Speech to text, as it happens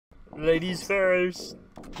Ladies first.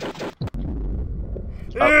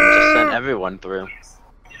 Oh, just sent everyone through.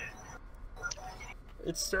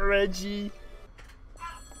 It's Sir Reggie.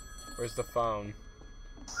 Where's the phone?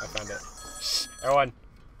 I found it. Shh, everyone.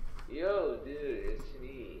 Yo, dude, it's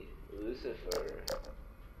me, Lucifer.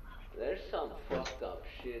 There's some fucked up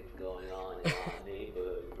shit going on in our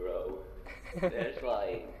neighborhood, bro. There's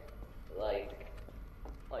like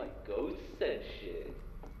ghosts and shit.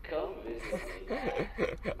 Come visit me.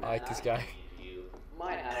 I like this guy. You.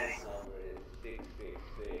 My house number is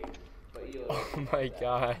 666. But you. Oh my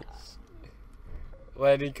gosh.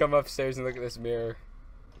 Landon, come upstairs and look at this mirror.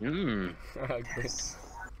 Mmm. Ugly.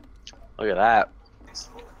 Look at that. It's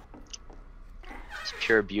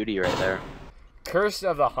pure beauty right there. Curse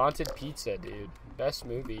of the Haunted Pizza, dude. Best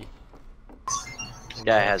movie. This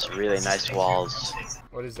guy has really nice walls.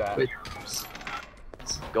 What is that?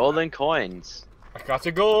 Golden coins. I got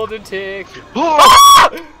a golden tick. Oh!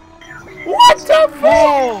 What the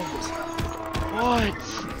fuck? What?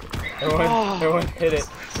 Everyone hit it.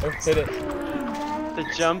 Everyone hit it. The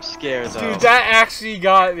jump scare though. Dude, that actually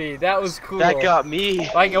got me. That was cool. That got me.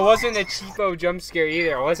 Like, it wasn't a cheapo jump scare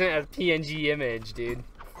either. It wasn't a PNG image, dude.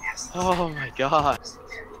 Oh my god.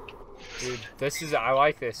 Dude, I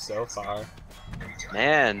like this so far.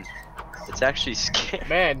 Man, it's actually scary.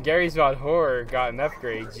 Man, Gary's Mod Horror got an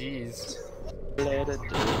upgrade, jeez. Hello!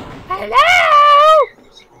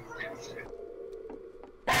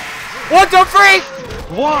 What the freak?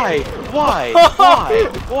 Why? Why?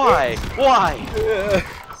 Why?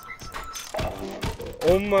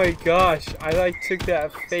 Oh my gosh, I like took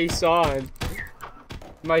that face on.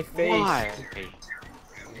 My face. Why?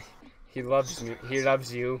 He loves me. He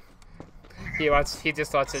loves you. He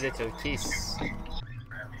just wants a little kiss.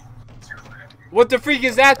 What the freak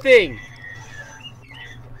is that thing?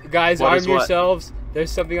 Guys, arm yourselves.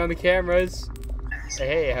 There's something on the cameras.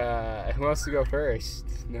 Hey, who wants to go first?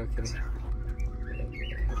 No kidding.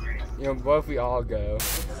 You know, what if we all go?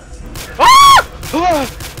 Ah!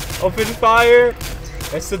 Open fire!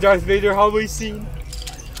 That's the Darth Vader hallway scene.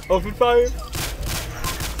 Open fire!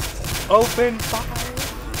 Open fire!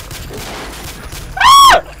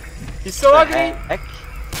 Ah! He's still on me!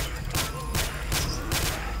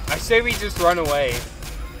 I say we just run away.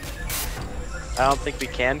 I don't think we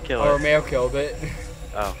can kill it. Or Mayo killed it.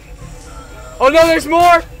 Oh. Oh no, there's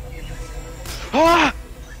more! Ah!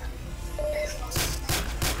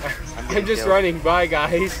 I'm just running. Bye,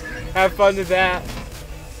 guys. Have fun with that.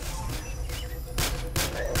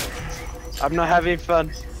 I'm not having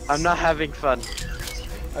fun. I'm not having fun.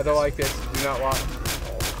 I don't like this. Do not walk.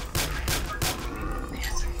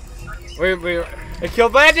 Wait. I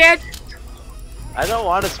killed Landon! I don't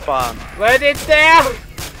want to spawn. Landon's down!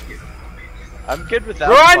 I'm good with that.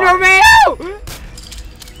 Run, Romeo!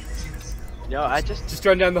 No, I just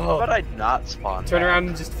run down the hall. How about I not spawn? Turn around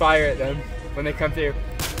and just fire at them when they come through.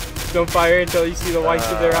 Don't fire until you see the whites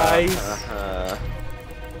of their eyes.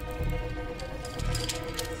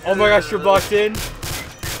 Oh my gosh, you're blocked in.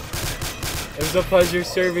 It was a pleasure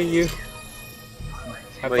serving you.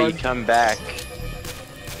 Have Well, fun. you come back.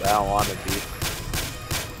 But I don't want to be.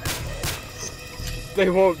 They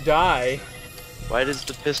won't die. Why does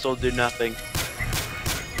the pistol do nothing?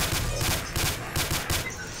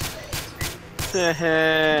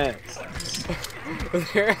 There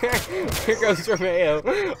goes Romeo.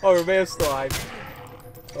 Oh, Romeo's still alive.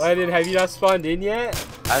 Landon, have you not spawned in yet?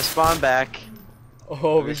 I spawned back.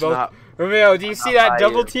 Oh, we both. Romeo, do you see that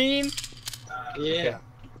double team? Yeah. Okay.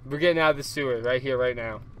 We're getting out of the sewer right here, right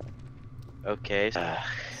now. Okay.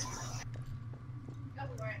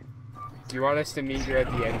 Do you want us to meet you at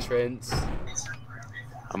the entrance?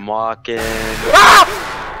 I'm walking. Ah!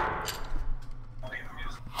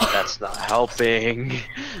 That's not helping.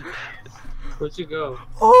 Where'd you go?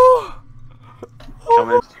 Oh!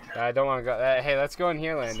 Come in. I don't want to go. Hey, let's go in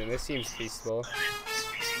here, Landon. This seems peaceful.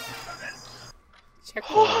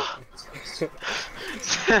 Checkpoint.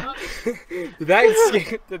 Did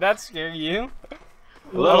that scare you?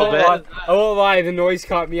 A little bit. I won't lie, the noise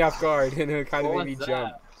caught me off guard and it kind of made me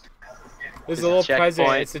jump. There's a little present.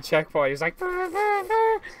 It's a checkpoint. It's like.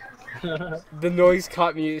 The noise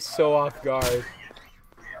caught me so off guard.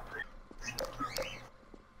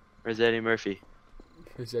 Where's Eddie Murphy?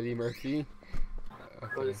 Where's Eddie Murphy?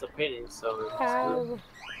 Okay. Well, it's a painting, so.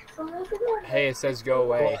 Hey, it says go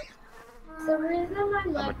away.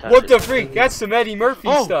 What What the freak? That's some Eddie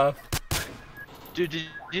Murphy stuff. Dude, did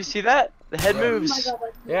you see that? The head moves.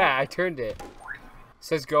 Yeah, I turned it. It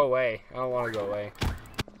says go away. I don't want to go away.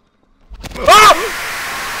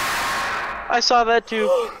 Ah! I saw that too.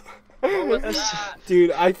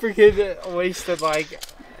 Dude, I freaking wasted like.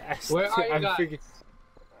 Where are you guys?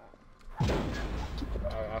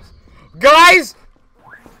 Guys!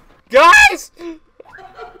 Guys!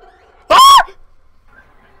 Ah!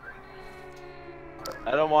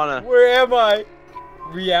 I don't wanna. Where am I?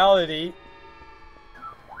 Reality.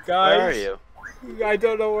 Guys. Where are you? I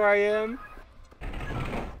don't know where I am.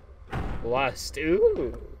 Lust.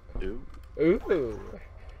 Ooh. Ooh. Ooh.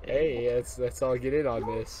 Hey, let's all get in on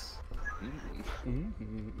this.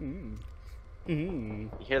 You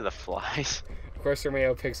hear the flies? Of course,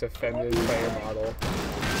 Romeo picks a feminine player model.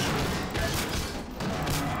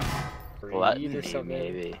 Gluttony, Or something.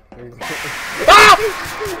 maybe. Ah!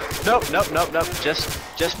 Nope.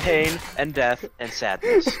 Just pain and death and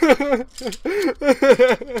sadness.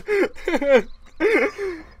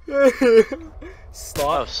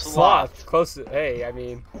 Sloth. Oh, sloth. Close to, hey, I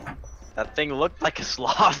mean. That thing looked like a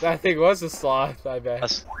sloth. That thing was a sloth, I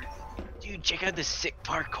bet. Dude, check out this sick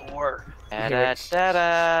parkour. Here, Da da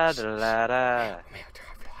da da da da.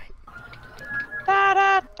 Da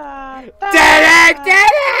da da da.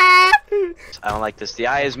 I don't like this. The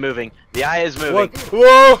eye is moving. The eye is moving. What?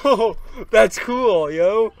 Whoa! That's cool,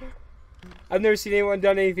 yo. I've never seen anyone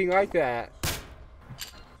done anything like that.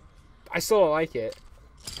 I still don't like it.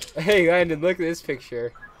 Hey, Landon, look at this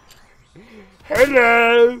picture.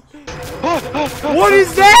 Hello! What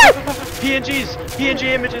is that? PNG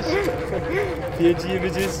images. PNG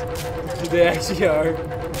images? They actually are.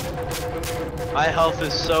 My health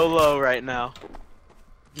is so low right now.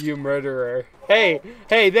 You murderer. Hey,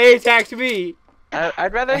 they attacked me.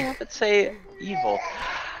 I'd rather have it say evil.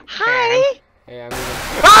 Hi! Hey, I'm gonna...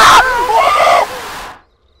 Ah!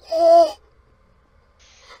 Oh!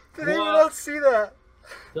 Did anyone else see that?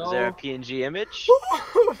 Is there a PNG image?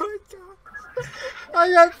 Oh my god. I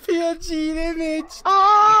got PNG image.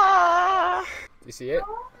 Ah! You see it?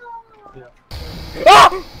 Yeah.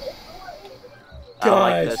 Ah! I don't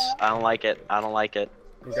like this. I don't like it. I don't like it.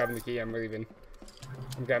 I'm grabbing the key, I'm leaving.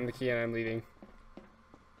 I'm grabbing the key and I'm leaving.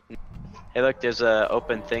 Hey look, there's a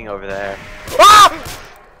open thing over there. Ah!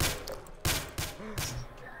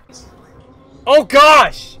 Oh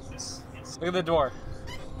gosh! Look at the door.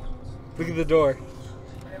 Look at the door.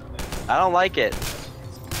 I don't like it.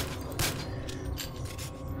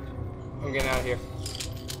 I'm getting out of here.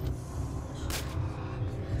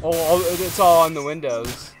 Oh, it's all on the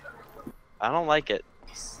windows. I don't like it.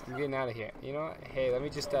 I'm getting out of here. You know what? Hey, let me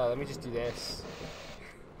just do this.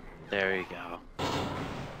 There you go.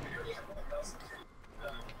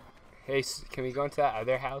 Hey, can we go into that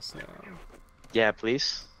other house now? Yeah,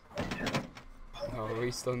 please. No,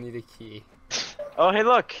 we still need a key. Oh, hey,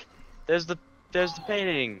 look. There's the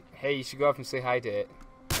painting. Hey, you should go up and say hi to it.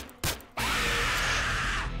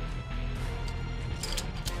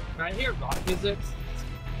 Can I hear rock music?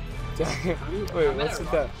 Wait, what's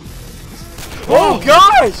with that? Oh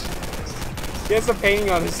gosh! He has a painting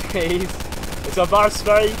on his face. It's a boss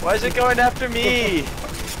fight. Why is it going after me?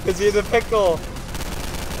 Cause he's a pickle.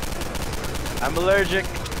 I'm allergic.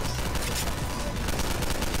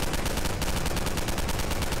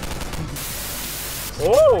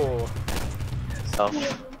 Oh! Oh.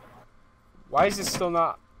 Why is this still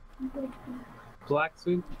not? Black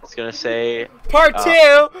suit? It's gonna say Part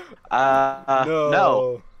 2!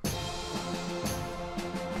 No.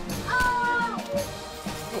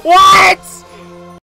 What?